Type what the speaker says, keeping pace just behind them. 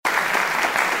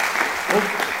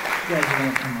Oh, you guys are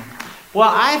gonna come up.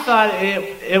 Well, I thought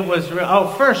it was.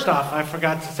 First off, I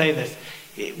forgot to say this.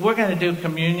 We're going to do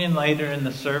communion later in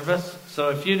the service. So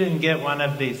if you didn't get one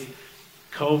of these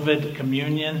COVID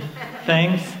communion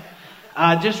things,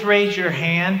 just raise your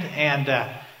hand, and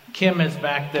Kim is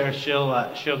back there.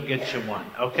 She'll get you one.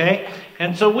 Okay?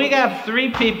 And so we got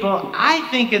 3 people. I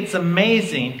think it's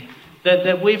amazing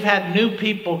that we've had new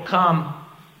people come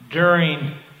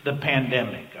during the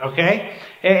pandemic. Okay?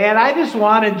 And I just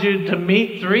wanted you to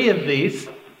meet 3 of these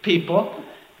people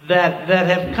that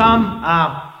have come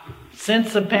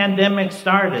since the pandemic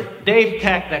started. Dave,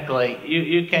 technically,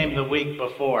 you came the week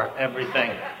before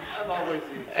everything.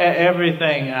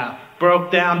 Everything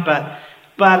broke down, but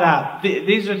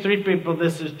these are 3 people.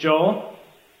 This is Joel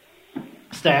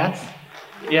Stats,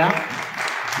 yeah,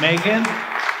 Megan,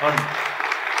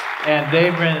 and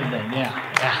Dave Brennan, yeah.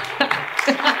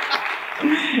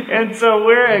 And so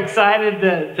we're excited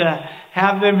to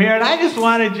have them here, and I just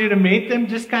wanted you to meet them,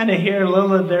 just kind of hear a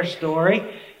little of their story,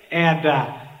 and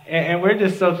we're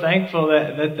just so thankful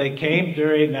that they came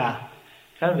during kind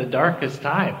of the darkest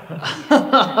time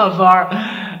of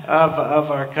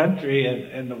our country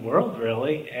and the world,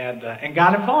 really, and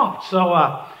got involved.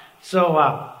 So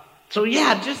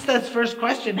yeah, just that first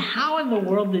question: how in the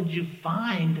world did you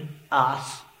find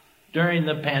us during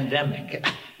the pandemic?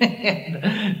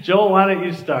 Joel, why don't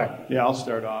you start? Yeah, I'll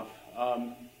start off.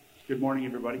 Good morning,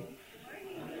 everybody.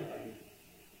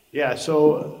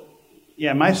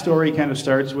 My story kind of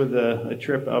starts with a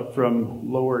trip up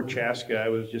from Lower Chaska. I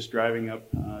was just driving up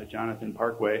Jonathan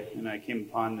Parkway, and I came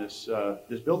upon this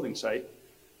building site,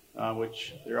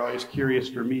 which they're always curious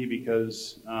for me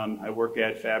because I work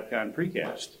at Fabcon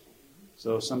Precast.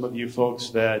 So some of you folks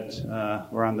that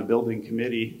were on the building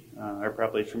committee are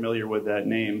probably familiar with that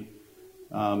name.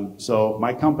 So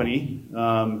my company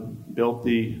built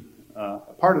the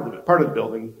part of the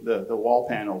building, the wall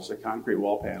panels, the concrete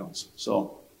wall panels.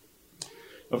 So,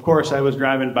 of course, I was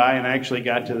driving by, and I actually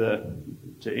got to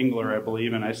Engler, I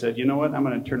believe, and I said, you know what, I'm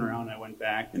going to turn around. I went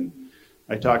back, and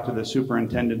I talked to the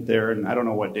superintendent there, and I don't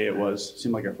know what day it was. It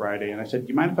seemed like a Friday, and I said, do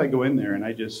you mind if I go in there? And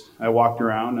I walked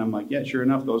around, and I'm like, yeah, sure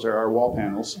enough, those are our wall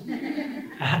panels.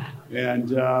 And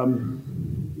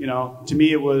to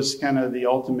me, it was kind of the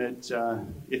ultimate,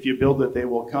 if you build it, they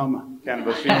will come kind of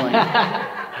a feeling.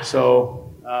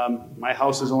 So my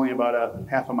house is only about a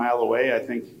half a mile away. I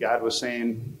think God was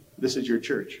saying, this is your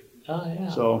church. Oh, yeah.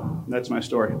 So that's my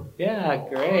story. Yeah,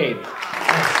 great.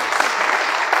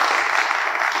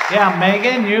 Yeah,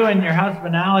 Megan, you and your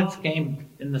husband Alex came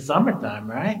in the summertime,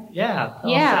 right? Yeah.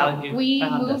 We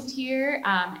moved here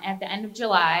at the end of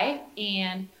July,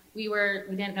 and we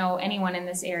didn't know anyone in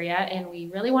this area, and we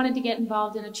really wanted to get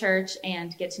involved in a church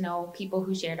and get to know people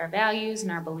who shared our values and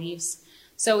our beliefs.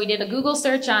 So we did a Google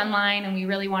search online, and we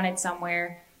really wanted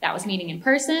somewhere that was meeting in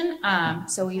person.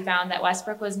 So we found that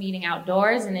Westbrook was meeting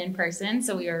outdoors and in person,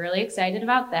 so we were really excited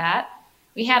about that.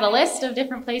 We had a list of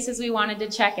different places we wanted to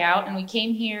check out, and we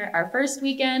came here our first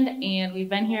weekend, and we've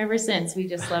been here ever since. We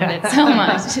just loved it so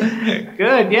much.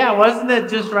 Good, yeah. Wasn't it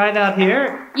just right out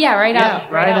here? Yeah, right out back.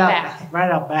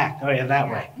 Right out back. Oh, yeah, that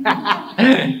way.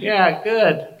 Yeah,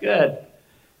 good.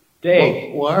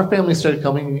 Dave. Well, our family started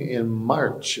coming in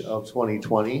March of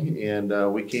 2020,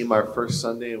 and we came our first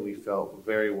Sunday, and we felt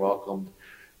very welcomed.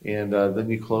 And then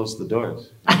you closed the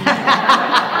doors.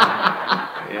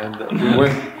 And we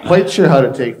weren't quite sure how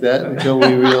to take that until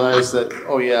we realized that,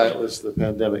 it was the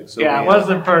pandemic. So it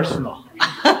wasn't personal.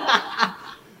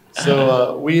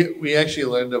 So we actually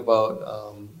learned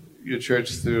about your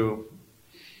church through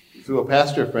a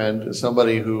pastor friend,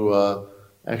 somebody who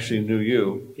actually knew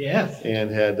you. Yes.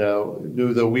 And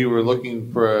knew that we were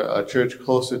looking for a church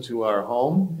closer to our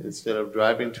home. Instead of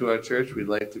driving to our church, we'd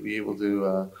like to be able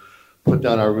to put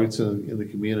down our roots in the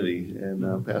community.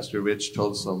 And Pastor Rich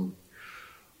told some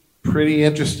pretty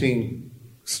interesting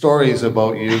stories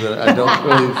about you that I don't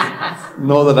really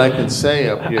know that I can say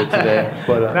up here today.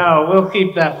 But no, we'll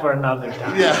keep that for another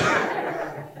time.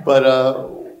 Yeah. But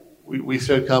we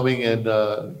started coming, and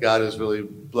God has really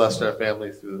blessed our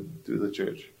family through the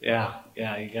church. Yeah,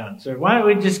 you got it. So why don't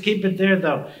we just keep it there,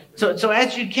 though? So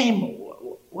as you came,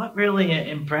 what really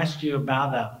impressed you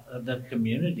about the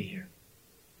community here?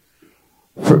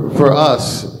 For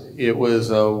us, it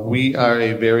was we are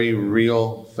a very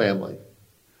real family.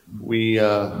 We're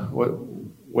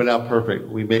not perfect.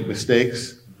 We make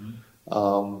mistakes.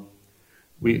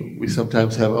 We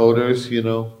sometimes have odors, we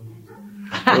don't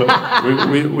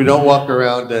walk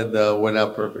around and we're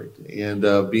not perfect. And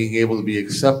being able to be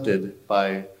accepted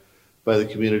by by the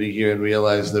community here and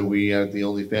realize that we aren't the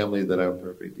only family that are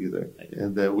perfect either,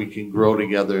 and that we can grow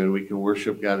together and we can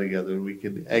worship God together and we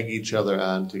can egg each other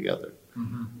on together.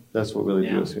 Mm-hmm. That's what really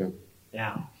drew us here.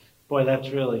 Yeah. Boy, that's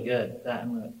really good.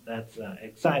 That's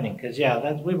exciting because,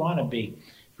 we want to be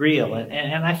real.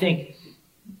 And I think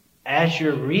as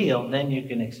you're real, then you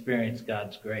can experience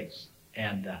God's grace.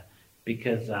 And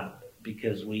because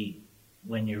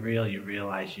when you're real, you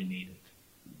realize you need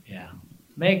it. Yeah.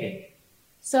 Megan.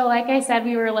 So like I said,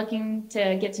 we were looking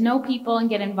to get to know people and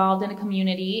get involved in a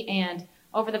community. And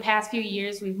over the past few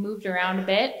years, we've moved around a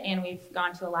bit and we've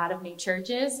gone to a lot of new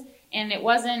churches. And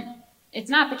it's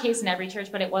not the case in every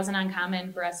church, but it wasn't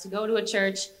uncommon for us to go to a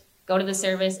church, go to the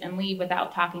service, and leave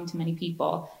without talking to many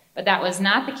people. But that was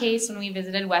not the case when we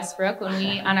visited Westbrook.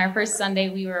 On our first Sunday,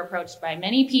 we were approached by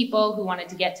many people who wanted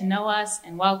to get to know us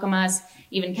and welcome us.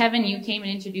 Even Kevin, you came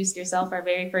and introduced yourself our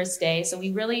very first day. So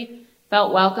we really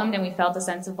felt welcomed and we felt a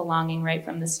sense of belonging right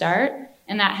from the start.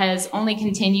 And that has only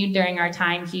continued during our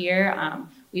time here.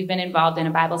 We've been involved in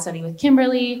a Bible study with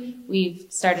Kimberly. We've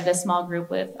started a small group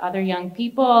with other young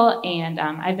people. And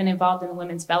I've been involved in the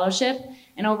Women's Fellowship.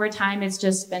 And over time, it's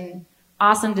just been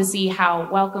awesome to see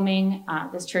how welcoming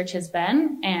this church has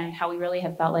been and how we really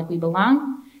have felt like we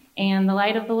belong. And the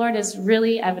light of the Lord is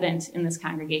really evident in this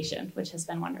congregation, which has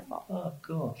been wonderful. Oh,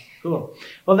 cool.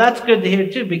 Well, that's good to hear,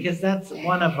 too, because that's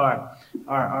one of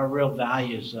our real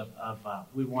values of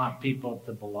we want people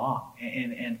to belong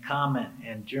and come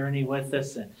and journey with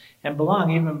us and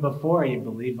belong even before you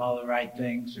believe all the right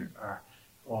things or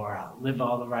live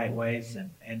all the right ways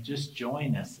and just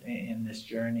join us in this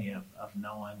journey of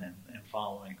knowing and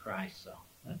following Christ. So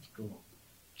that's cool.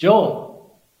 Joel.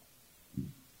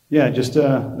 Yeah, just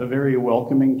a very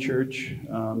welcoming church.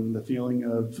 The feeling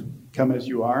of come as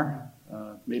you are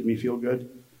made me feel good.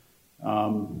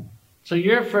 So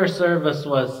your first service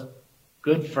was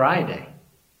Good Friday,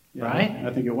 right?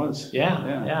 I think it was. Yeah,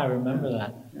 I remember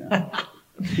that. Yeah.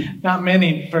 Not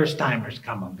many first-timers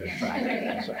come on Good Friday.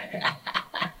 That's right.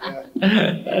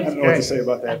 I don't know what to say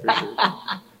about that for sure.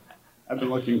 I've been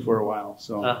looking for a while.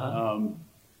 So, how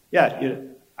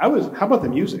about the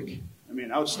music? I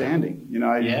mean, outstanding.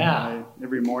 I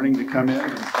every morning to come in.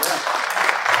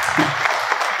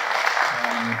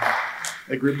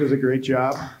 The group does a great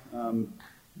job.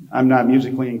 I'm not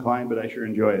musically inclined, but I sure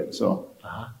enjoy it. So,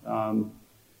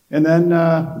 and then,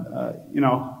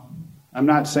 I'm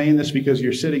not saying this because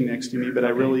you're sitting next to me, but I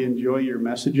really enjoy your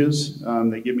messages.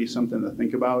 They give me something to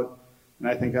think about. And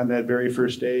I think on that very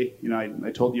first day,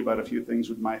 I told you about a few things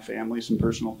with my family, some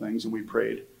personal things, and we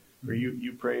prayed. Or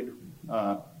you prayed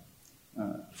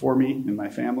for me and my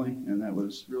family, and that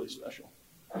was really special.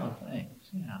 Oh, thanks.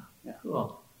 Yeah.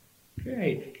 Cool.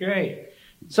 Great.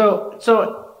 So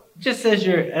just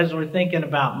as we're thinking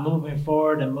about moving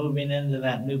forward and moving into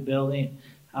that new building,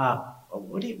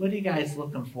 what are you guys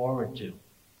looking forward to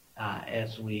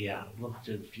as we look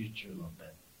to the future a little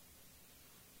bit?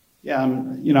 Yeah,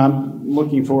 I'm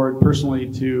looking forward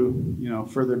personally to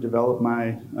further develop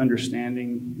my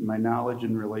understanding, my knowledge,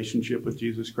 and relationship with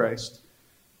Jesus Christ.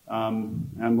 I'm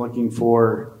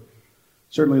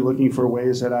certainly looking for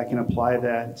ways that I can apply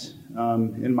that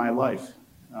in my life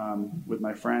with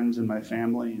my friends and my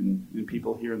family and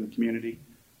people here in the community.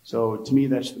 So to me,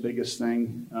 that's the biggest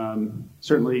thing.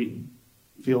 Certainly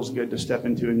feels good to step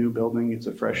into a new building. It's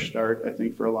a fresh start, I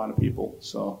think, for a lot of people.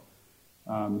 So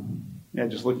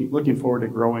just looking forward to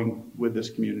growing with this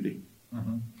community.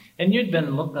 Mm-hmm. And you'd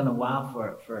been looking a while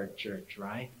for a church,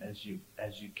 right? As you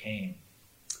came.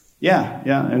 Yeah,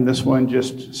 and this one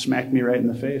just smacked me right in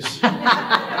the face.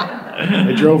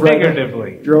 I drove right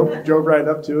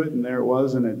up to it, and there it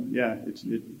was, and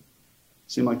it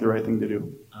seemed like the right thing to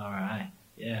do. All right,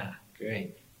 yeah,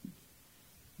 great.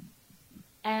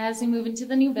 As we move into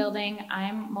the new building,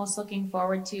 I'm most looking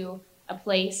forward to a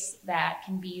place that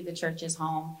can be the church's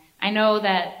home. I know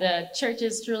that the church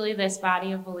is truly this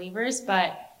body of believers,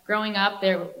 but growing up,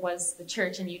 there was the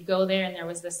church, and you'd go there, and there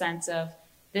was the sense of,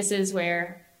 this is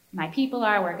where my people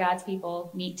are, where God's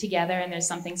people meet together, and there's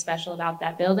something special about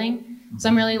that building. Mm-hmm. So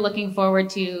I'm really looking forward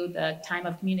to the time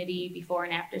of community before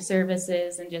and after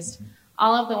services and just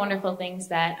all of the wonderful things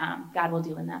that God will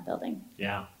do in that building.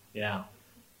 Yeah,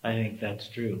 I think that's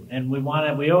true. And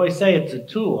we always say it's a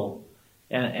tool,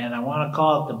 and I want to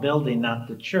call it the building, not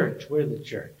the church. We're the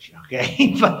church,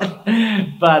 okay?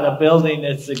 but a building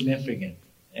that's significant,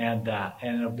 and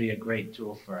it'll be a great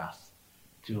tool for us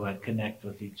to connect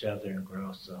with each other and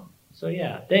grow. So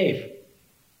yeah, Dave.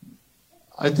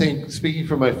 I think, speaking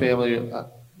for my family,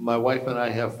 my wife and I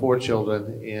have 4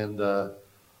 children, and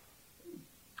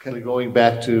kind of going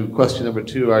back to question number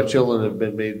 2, our children have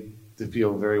been made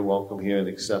feel very welcome here and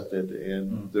accepted,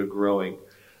 and they're growing.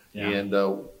 Yeah. And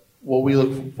what we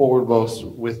look forward most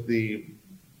with the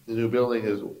new building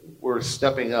is we're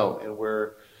stepping out, and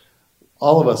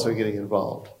all of us are getting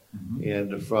involved.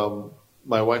 And from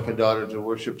my wife and daughter to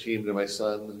worship team to my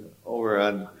son over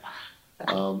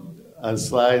on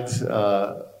slides,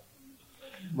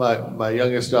 my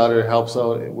youngest daughter helps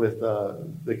out with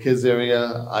the kids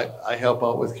area. I help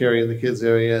out with carrying the kids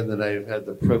area, and then I've had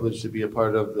the privilege to be a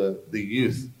part of the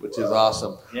youth, which is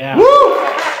awesome. Yeah. Woo!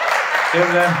 Give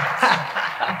them.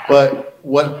 But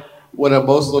what I'm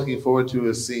most looking forward to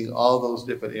is seeing all those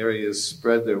different areas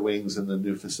spread their wings in the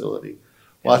new facility.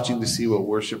 Watching to see what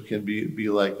worship can be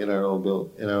like in our own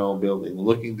building.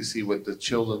 Looking to see what the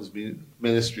children's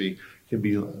ministry can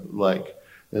be like.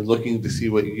 And looking to see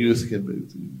what youth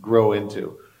can grow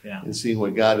into. Yeah. And seeing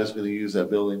what God is going to use that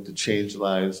building to change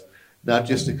lives. Not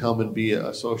just to come and be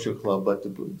a social club, but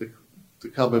to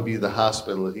come and be the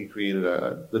hospital that He created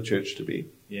the church to be.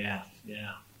 Yeah,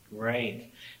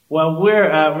 great. Well, we're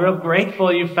real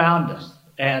grateful you found us,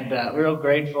 and real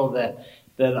grateful that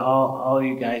all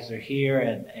you guys are here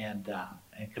and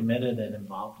committed and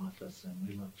involved with us, and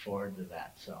we look forward to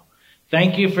that. So,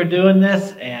 thank you for doing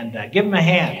this, and give them a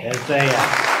hand as they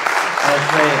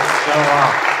go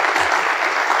off.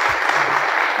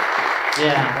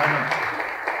 Yeah.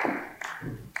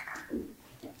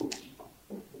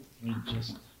 Let me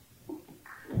just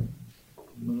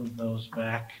move those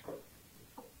back.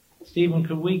 Stephen,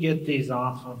 could we get these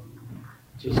off of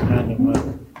just kind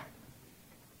of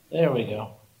there we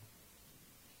go.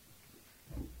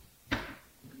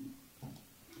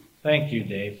 Thank you,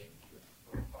 Dave.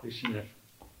 We should have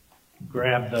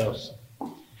grabbed those.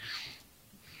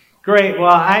 Great. Well,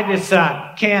 I just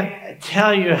can't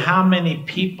tell you how many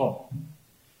people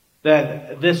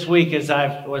that this week as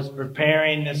I was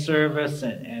preparing the service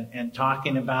and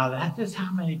talking about that, just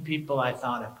how many people I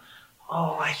thought of,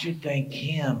 oh, I should thank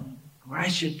him, or I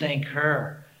should thank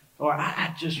her, or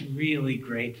I'm just really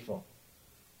grateful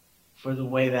for the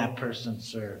way that person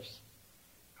serves.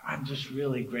 I'm just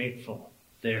really grateful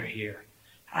they're here.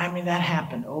 I mean, that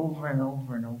happened over and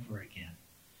over and over again.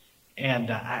 And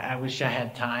I wish I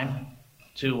had time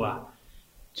to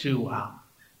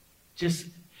just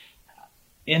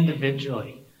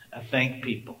individually thank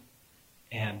people.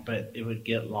 But it would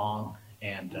get long,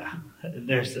 and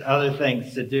there's other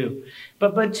things to do.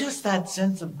 But just that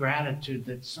sense of gratitude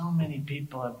that so many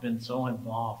people have been so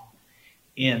involved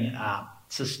in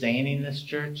sustaining this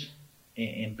church,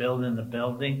 in building the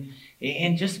building,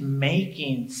 and just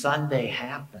making Sunday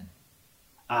happen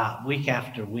week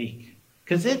after week.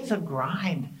 Because it's a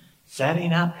grind,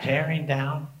 setting up, tearing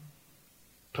down,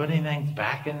 putting things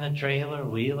back in the trailer,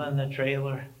 wheeling the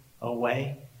trailer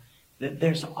away.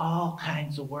 There's all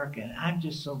kinds of work, and I'm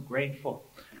just so grateful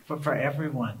for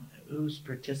everyone who's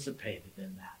participated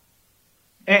in that.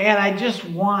 And I just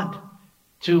want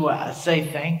to say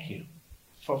thank you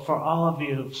for all of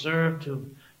you who've served,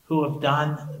 who have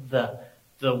done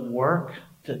the work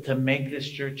to make this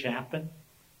church happen,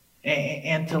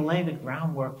 and to lay the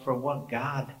groundwork for what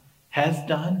God has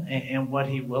done and what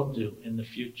He will do in the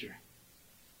future.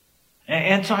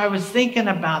 And so I was thinking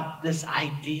about this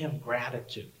idea of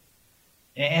gratitude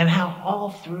and how all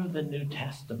through the New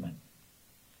Testament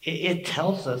it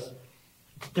tells us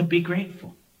to be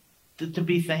grateful, to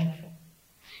be thankful.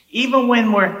 Even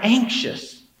when we're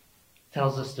anxious, it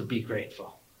tells us to be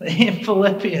grateful. In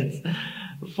Philippians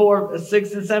 4,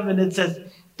 6, and 7, it says,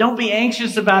 don't be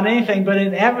anxious about anything, but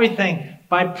in everything,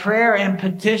 by prayer and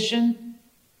petition,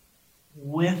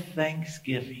 with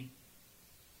thanksgiving.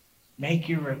 Make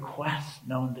your requests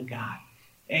known to God.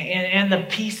 And the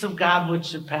peace of God, which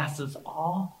surpasses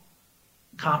all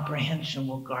comprehension,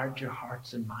 will guard your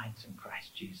hearts and minds in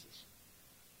Christ Jesus.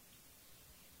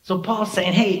 So Paul's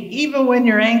saying, hey, even when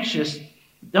you're anxious,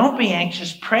 don't be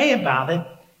anxious. Pray about it.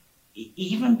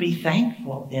 Even be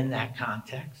thankful in that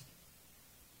context.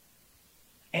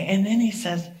 And then he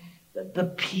says that the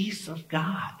peace of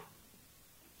God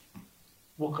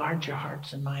will guard your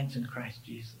hearts and minds in Christ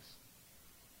Jesus.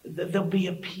 There'll be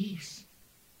a peace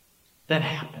that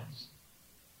happens.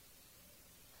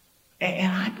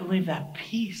 And I believe that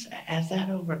peace, as that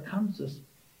overcomes us,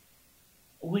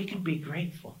 we can be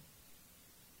grateful.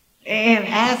 And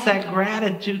as that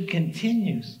gratitude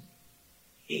continues,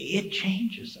 it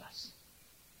changes us.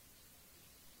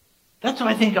 That's why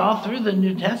I think all through the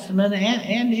New Testament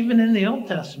and even in the Old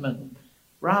Testament,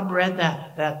 Rob read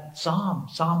that Psalm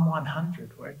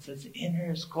 100, where it says, enter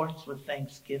His courts with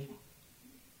thanksgiving.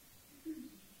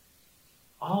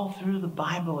 All through the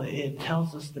Bible, it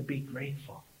tells us to be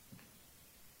grateful.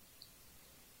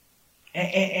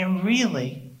 And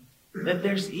really, that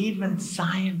there's even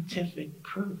scientific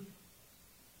proof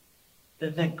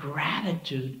that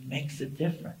gratitude makes a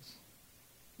difference.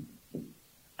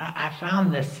 I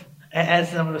found this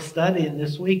as I was studying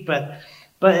this week, but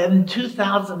in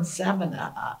 2007,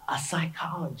 a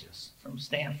psychologist from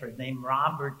Stanford named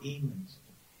Robert Emmons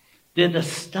did a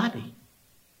study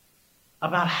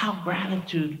about how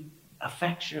gratitude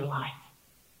affects your life.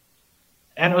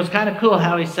 And it was kind of cool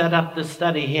how he set up this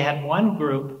study. He had one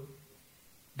group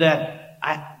that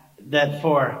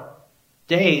for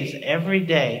days, every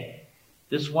day,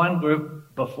 this one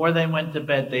group, before they went to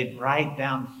bed, they'd write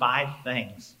down 5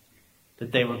 things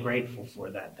that they were grateful for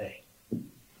that day.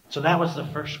 So that was the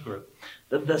first group.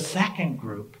 The second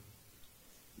group,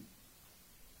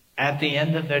 at the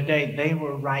end of their day, they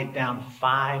would write down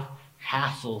 5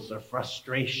 hassles or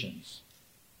frustrations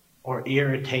or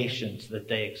irritations that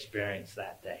they experienced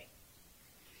that day.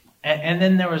 And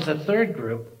then there was a third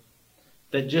group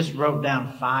that just wrote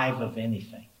down 5 of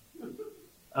anything.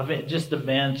 Of it, just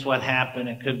events, what happened.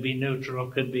 It could be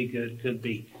neutral, could be good, could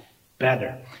be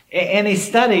better. And he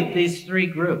studied these 3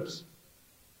 groups.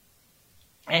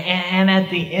 And at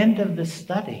the end of the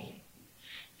study,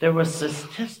 there was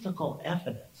statistical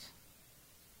evidence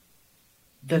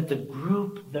that the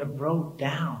group that wrote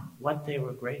down what they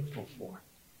were grateful for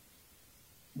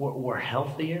were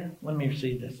healthier. Let me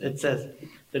see this. It says,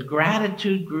 the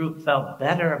gratitude group felt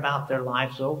better about their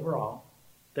lives overall.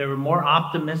 They were more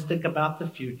optimistic about the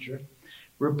future,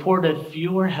 reported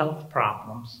fewer health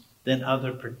problems than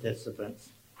other participants.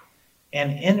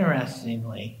 And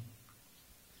interestingly,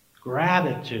 the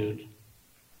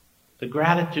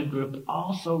gratitude group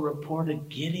also reported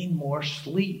getting more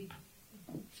sleep,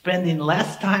 spending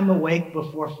less time awake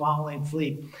before falling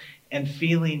asleep, and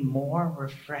feeling more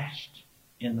refreshed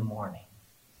in the morning.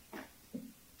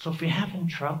 So if you're having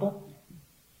trouble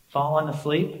falling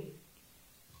asleep,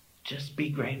 just be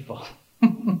grateful.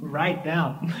 Write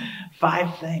down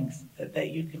 5 things that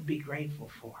you can be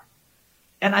grateful for.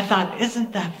 And I thought,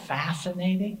 isn't that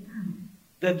fascinating?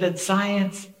 That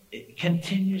science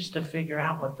continues to figure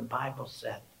out what the Bible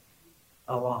said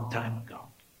a long time ago.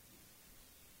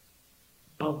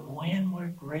 But when we're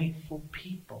grateful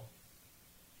people,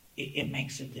 it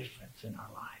makes a difference in our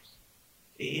lives.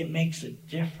 It makes a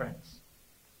difference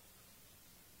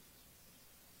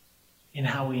in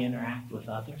how we interact with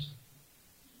others,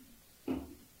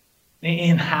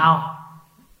 in how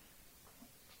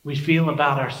we feel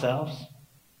about ourselves,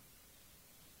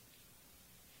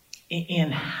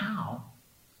 in how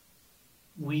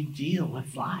we deal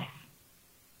with life.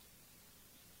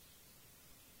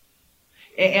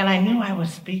 And I knew I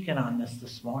was speaking on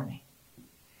this morning.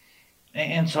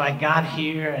 And so I got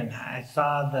here and I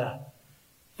saw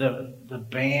the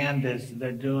band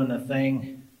they're doing a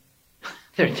thing.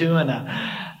 They're doing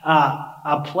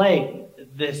a play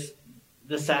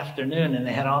this afternoon, and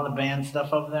they had all the band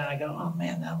stuff over there. And I go, oh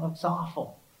man, that looks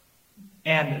awful.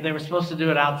 And they were supposed to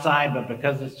do it outside, but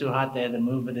because it's too hot, they had to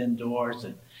move it indoors.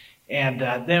 And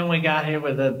then we got here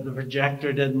where the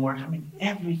projector didn't work. I mean,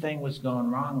 everything was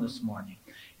going wrong this morning.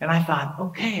 And I thought,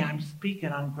 okay, I'm speaking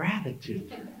on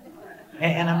gratitude.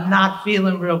 And I'm not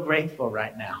feeling real grateful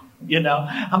right now. You know,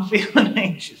 I'm feeling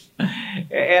anxious.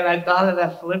 And I thought of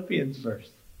that Philippians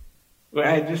verse where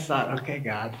I just thought, okay,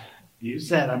 God, you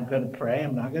said I'm going to pray.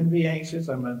 I'm not going to be anxious.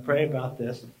 I'm going to pray about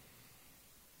this.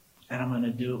 And I'm going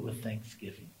to do it with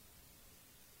thanksgiving.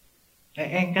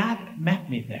 And God met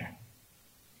me there.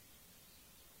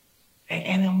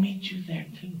 And He'll meet you there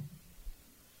too.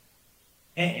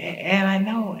 And I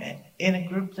know in a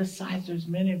group this size, there's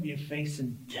many of you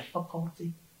facing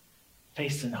difficulty,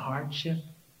 facing hardship,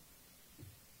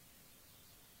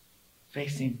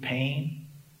 facing pain,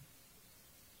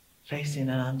 facing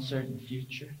an uncertain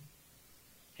future.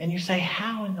 And you say,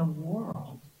 how in the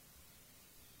world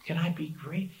can I be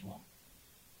grateful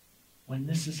when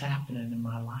this is happening in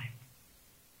my life?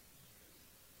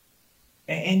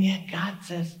 And yet God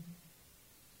says,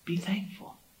 be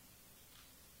thankful.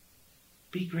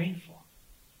 Be grateful.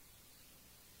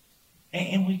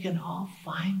 And we can all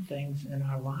find things in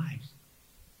our lives,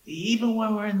 even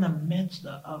when we're in the midst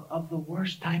of the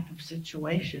worst type of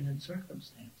situation and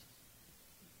circumstances.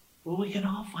 Well, we can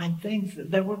all find things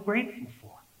that we're grateful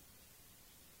for.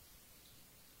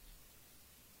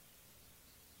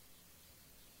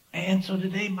 And so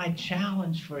today, my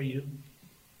challenge for you,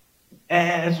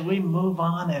 as we move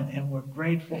on and we're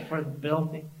grateful for the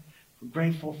building, we're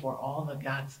grateful for all that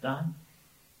God's done,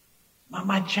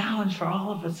 my challenge for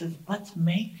all of us is let's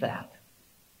make that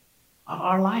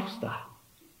our lifestyle.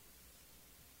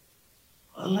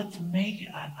 Let's make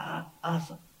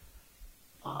us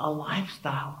a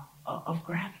lifestyle of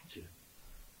gratitude.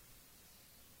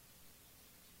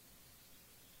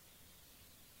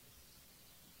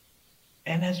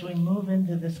 And as we move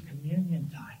into this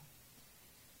communion time,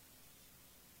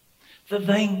 the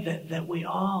thing that we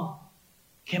all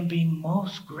can be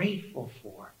most grateful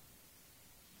for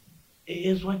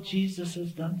is what Jesus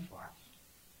has done for us.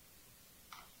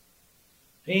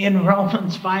 In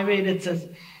Romans 5:8 it says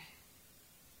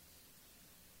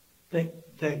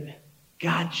that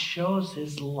God shows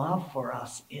his love for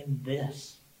us in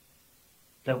this,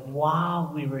 that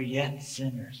while we were yet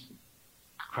sinners,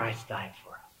 Christ died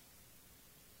for us.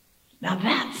 Now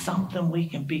that's something we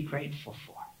can be grateful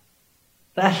for.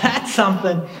 That's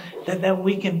something that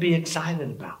we can be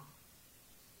excited about.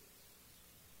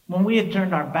 When we had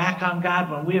turned our back on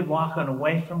God, when we had walked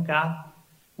away from God,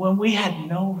 when we had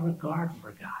no regard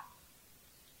for God,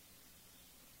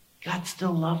 God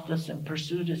still loved us and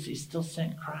pursued us. He still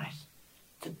sent Christ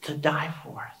to die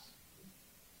for us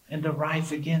and to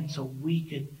rise again so we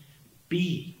could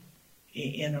be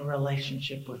in a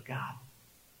relationship with God.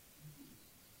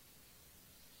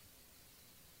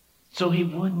 So he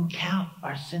wouldn't count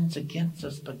our sins against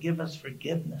us, but give us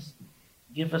forgiveness,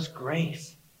 give us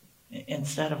grace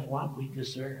instead of what we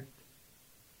deserved.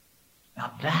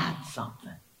 Now that's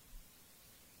something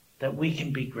that we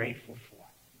can be grateful for.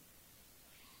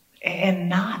 And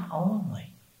not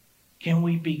only can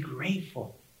we be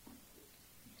grateful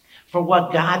for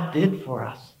what God did for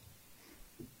us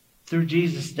through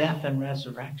Jesus' death and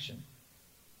resurrection,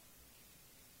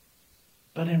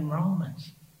 but in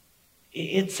Romans,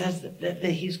 it says that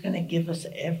he's going to give us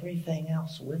everything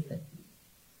else with it.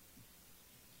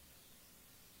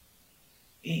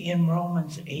 In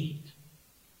Romans 8,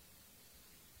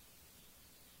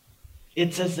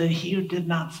 it says that he who did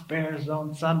not spare his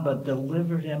own son, but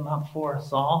delivered him up for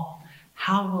us all,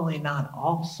 how will he not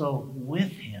also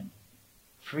with him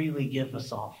freely give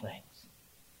us all things?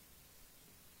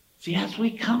 See, as we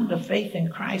come to faith in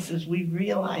Christ, as we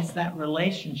realize that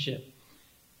relationship,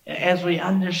 as we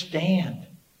understand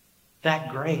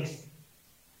that grace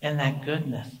and that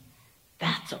goodness,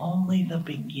 that's only the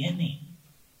beginning.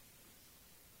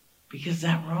 Because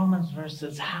that Romans verse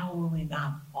says, how will he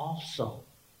not also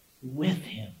with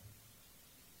him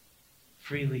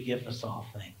freely give us all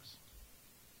things?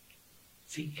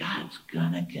 See, God's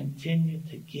going to continue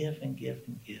to give and give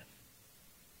and give.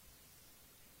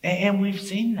 And we've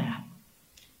seen that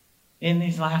in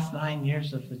these last 9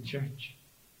 years of the church.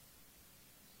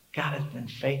 God has been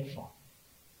faithful.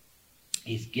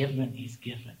 He's given, he's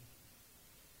given.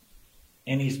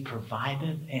 And he's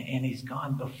provided, and he's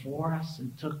gone before us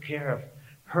and took care of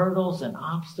hurdles and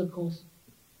obstacles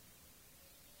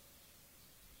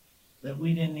that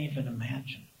we didn't even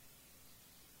imagine.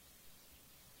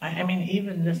 I mean,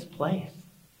 even this place,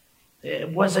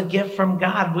 it was a gift from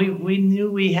God. We knew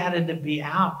we had to be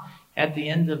out at the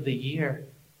end of the year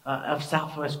of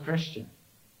Southwest Christian,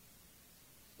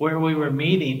 where we were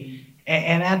meeting.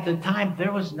 And at the time,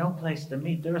 there was no place to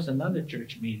meet. There was another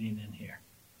church meeting in here.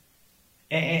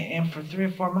 And for 3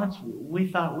 or 4 months, we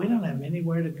thought, we don't have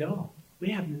anywhere to go. We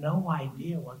have no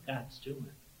idea what God's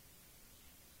doing.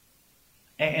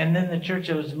 And then the church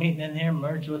that was meeting in here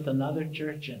merged with another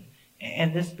church,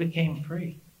 and this became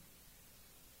free.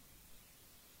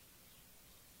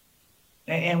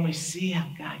 And we see how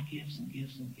God gives and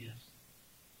gives and gives.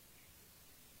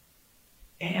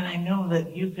 And I know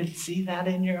that you could see that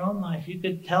in your own life. You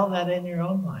could tell that in your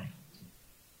own life.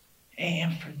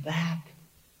 And for that,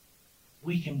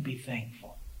 we can be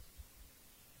thankful.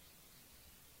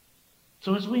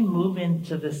 So as we move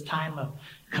into this time of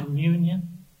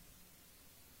communion,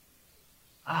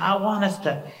 I want us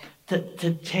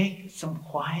to take some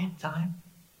quiet time.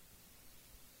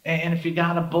 And if you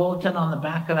got a bulletin, on the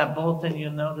back of that bulletin,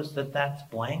 you'll notice that that's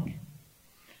blank.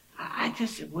 I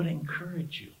just would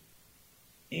encourage you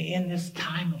in this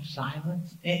time of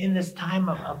silence, in this time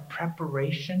of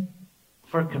preparation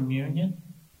for communion,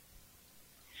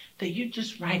 that you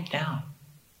just write down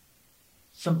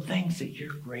some things that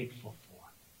you're grateful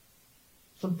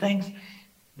for, some things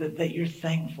that you're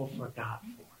thankful for God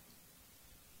for.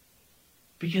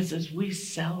 Because as we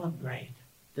celebrate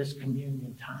this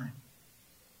communion time,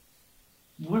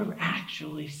 we're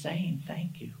actually saying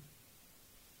thank you.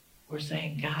 We're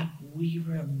saying, God, we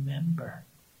remember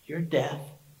your death,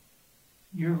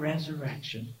 your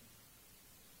resurrection,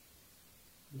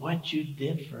 what you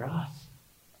did for us,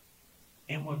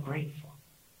 and we're grateful.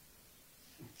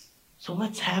 So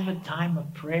let's have a time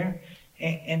of prayer,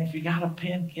 and if you got a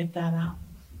pen, get that out.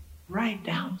 Write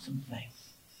down some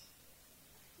things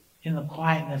in the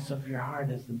quietness of your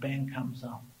heart as the band comes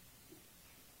up.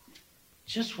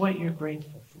 Just what you're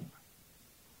grateful for.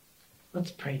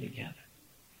 Let's pray together.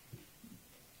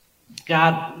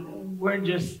 God, we're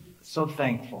just so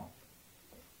thankful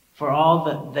for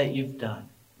all that you've done,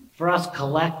 for us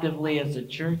collectively as a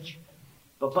church,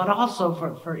 but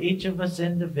also for each of us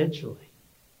individually.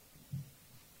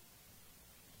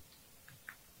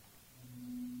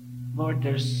 Lord,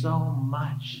 there's so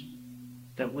much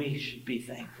that we should be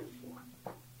thankful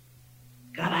for.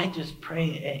 God, I just pray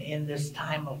in this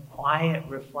time of quiet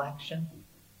reflection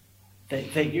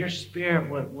that your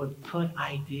Spirit would put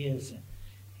ideas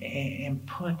and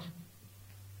put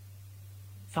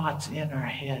thoughts in our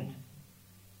head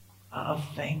of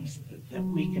things that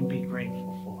we can be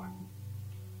grateful for.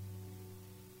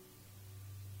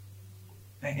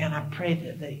 And I pray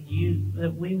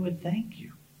that we would thank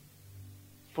you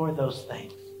for those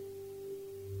things.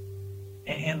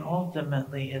 And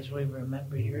ultimately, as we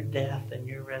remember your death and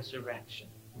your resurrection,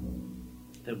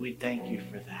 that we thank you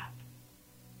for that.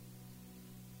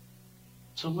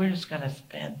 So we're just going to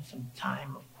spend some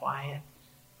time of quiet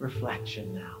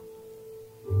reflection now.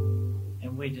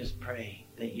 And we just pray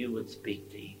that you would speak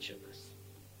to each of us.